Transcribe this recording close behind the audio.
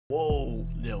Whoa,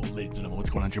 yo, ladies and gentlemen, what's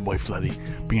going on? It's your boy Flelly,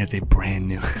 bringing us a brand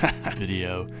new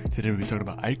video. Today we'll be talking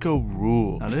about Aiko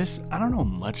Rule. Now this, I don't know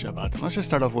much about them. Let's just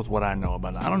start off with what I know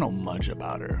about her. I don't know much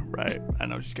about her, right? I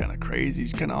know she's kind of crazy.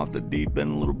 She's kind of off the deep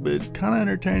end a little bit. Kind of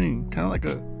entertaining. Kind of like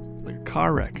a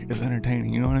car wreck is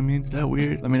entertaining, you know what I mean? Is that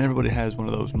weird? I mean, everybody has one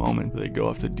of those moments where they go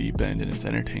off the deep end and it's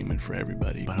entertainment for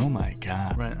everybody. But oh my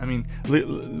god, right? I mean,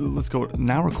 let's go.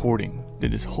 Now Recording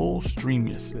did this whole stream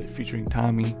yesterday featuring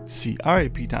Tommy C.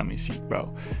 R.I.P. Tommy C.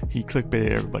 Bro, he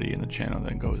clickbaited everybody in the channel,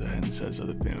 then goes ahead and says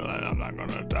other things. I'm not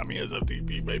gonna Tommy as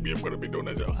FTP, baby. I'm gonna be doing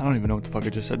that show. I don't even know what the fuck I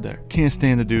just said there. Can't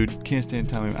stand the dude. Can't stand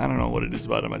Tommy. I don't know what it is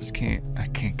about him. I just can't. I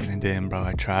can't get into him, bro.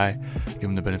 I try. Give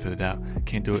him the benefit of the doubt.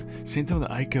 Can't do it. Same thing with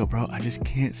Aiko, bro. I just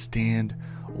can't stand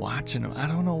watching him. I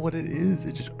don't know what it is.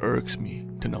 It just irks me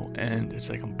to no end. It's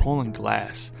like I'm pulling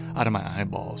glass out of my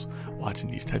eyeballs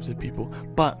watching these types of people.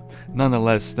 But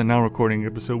nonetheless, the Now Recording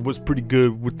episode was pretty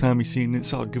good with Tommy C in it,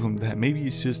 so I'll give him that. Maybe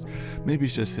it's just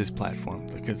his platform,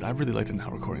 because I really like the Now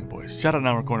Recording boys. Shout out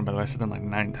Now Recording, by the way. I said them like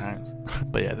 9 times.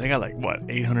 But yeah, they got like what,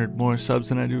 800 more subs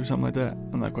than I do or something like that.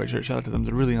 I'm not quite sure. Shout out to them.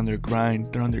 They're really on their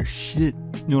grind. They're on their shit.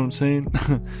 You know what I'm saying?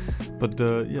 But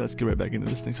yeah, let's get right back into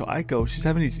this thing. So Aiko, she's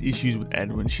having these issues with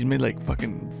Edwin. She's made like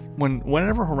fucking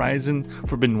whenever Horizon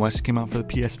Forbidden West came out for the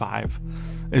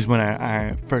PS5 is when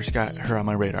I first got her on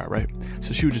my radar, right?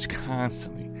 So she would just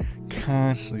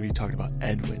constantly be talking about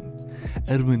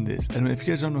Edwin this. And if you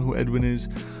guys don't know who Edwin is,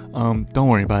 don't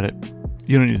worry about it.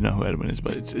 You don't need to know who Edwin is,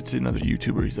 but it's another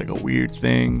YouTuber. He's like a weird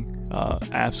thing.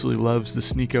 Absolutely loves the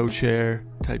Sneeko chair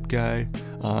type guy,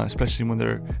 especially when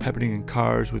they're happening in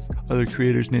cars with other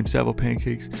creators named Savo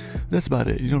Pancakes. That's about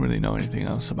it. You don't really know anything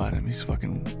else about him. He's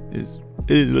fucking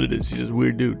it is what it is. He's just a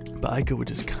weird dude. But Aiko would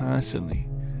just constantly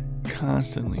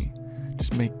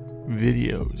just make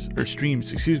videos or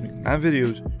streams, excuse me, not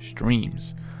videos,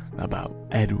 streams about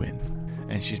Edwin.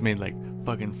 And she's made like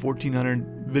fucking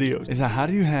 1,400 videos. Is that, how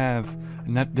do you have,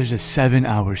 there's a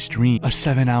 7-hour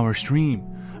stream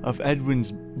of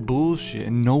Edwin's bullshit,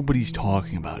 and nobody's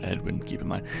talking about Edwin. Keep in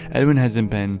mind, Edwin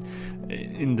hasn't been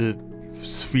in the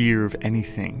sphere of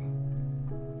anything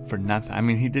for nothing. I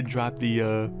mean, he did drop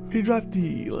the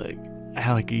like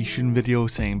allegation video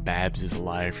saying Babs is a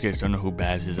liar. If you guys don't know who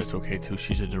Babs is, that's okay too.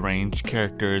 She's a deranged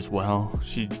character as well.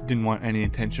 She didn't want any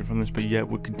attention from this, but yet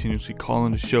would continuously call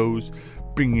into shows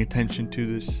bringing attention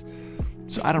to this.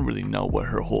 So I don't really know what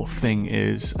her whole thing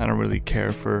is. I don't really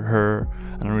care for her.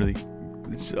 I don't really.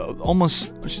 She's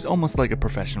almost like a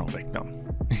professional victim.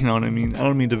 You know what I mean? I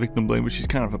don't mean to victim blame, but she's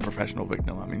kind of a professional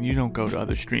victim. I mean, you don't go to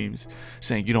other streams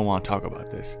saying you don't want to talk about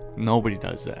this. Nobody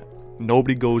does that.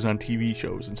 Nobody goes on TV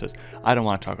shows and says, I don't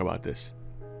want to talk about this.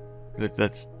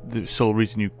 That's the sole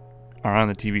reason you are on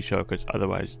the TV show, because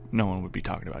otherwise no one would be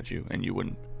talking about you and you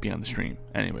wouldn't be on the stream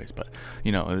anyways. But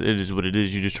you know, it is what it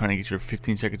is. You're just trying to get your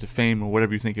 15 seconds of fame or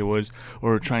whatever you think it was,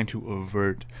 or trying to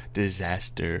avert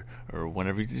disaster or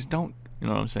whatever. You just don't. You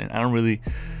know what I'm saying?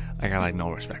 I got like no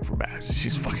respect for Babs.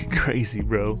 She's fucking crazy,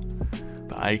 bro.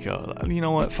 But Aiko, you know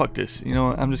what? Fuck this. You know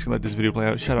what? I'm just gonna let this video play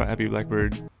out. Shout out Happy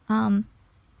Blackbird.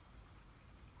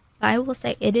 I will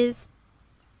say it is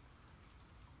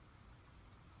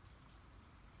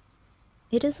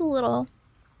a little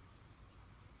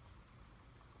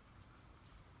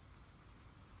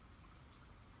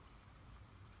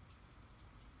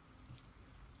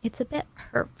it's a bit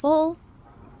hurtful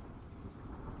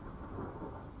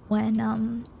when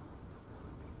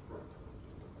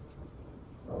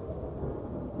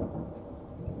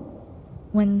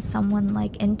someone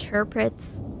like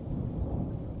interprets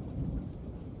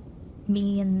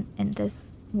me in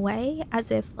this way,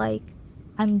 as if like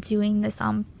I'm doing this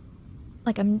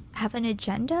like I'm have an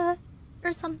agenda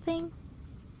or something.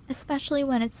 Especially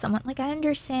when it's someone like, I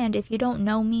understand if you don't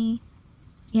know me,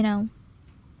 you know,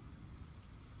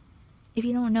 if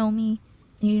you don't know me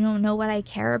and you don't know what I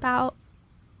care about,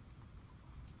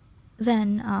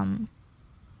 then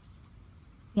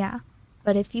yeah.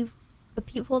 But if you've the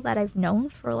people that I've known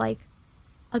for like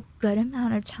a good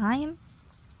amount of time,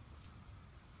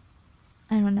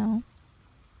 I don't know.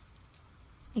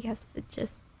 I guess it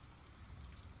just,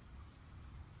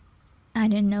 I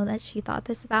didn't know that she thought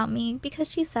this about me, because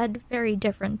she said very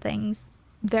different things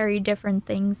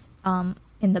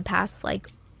in the past, like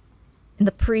in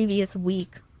the previous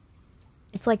week.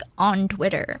 It's like on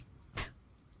Twitter.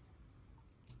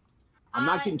 I'm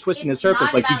not getting twisted in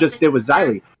circles like you just did with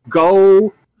Xylee.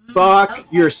 Go fuck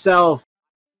yourself.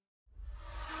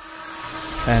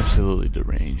 Absolutely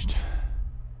deranged.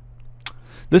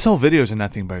 This whole video is a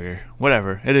nothing burger.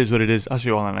 Whatever. It is what it is. I'll see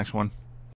you all on the next one.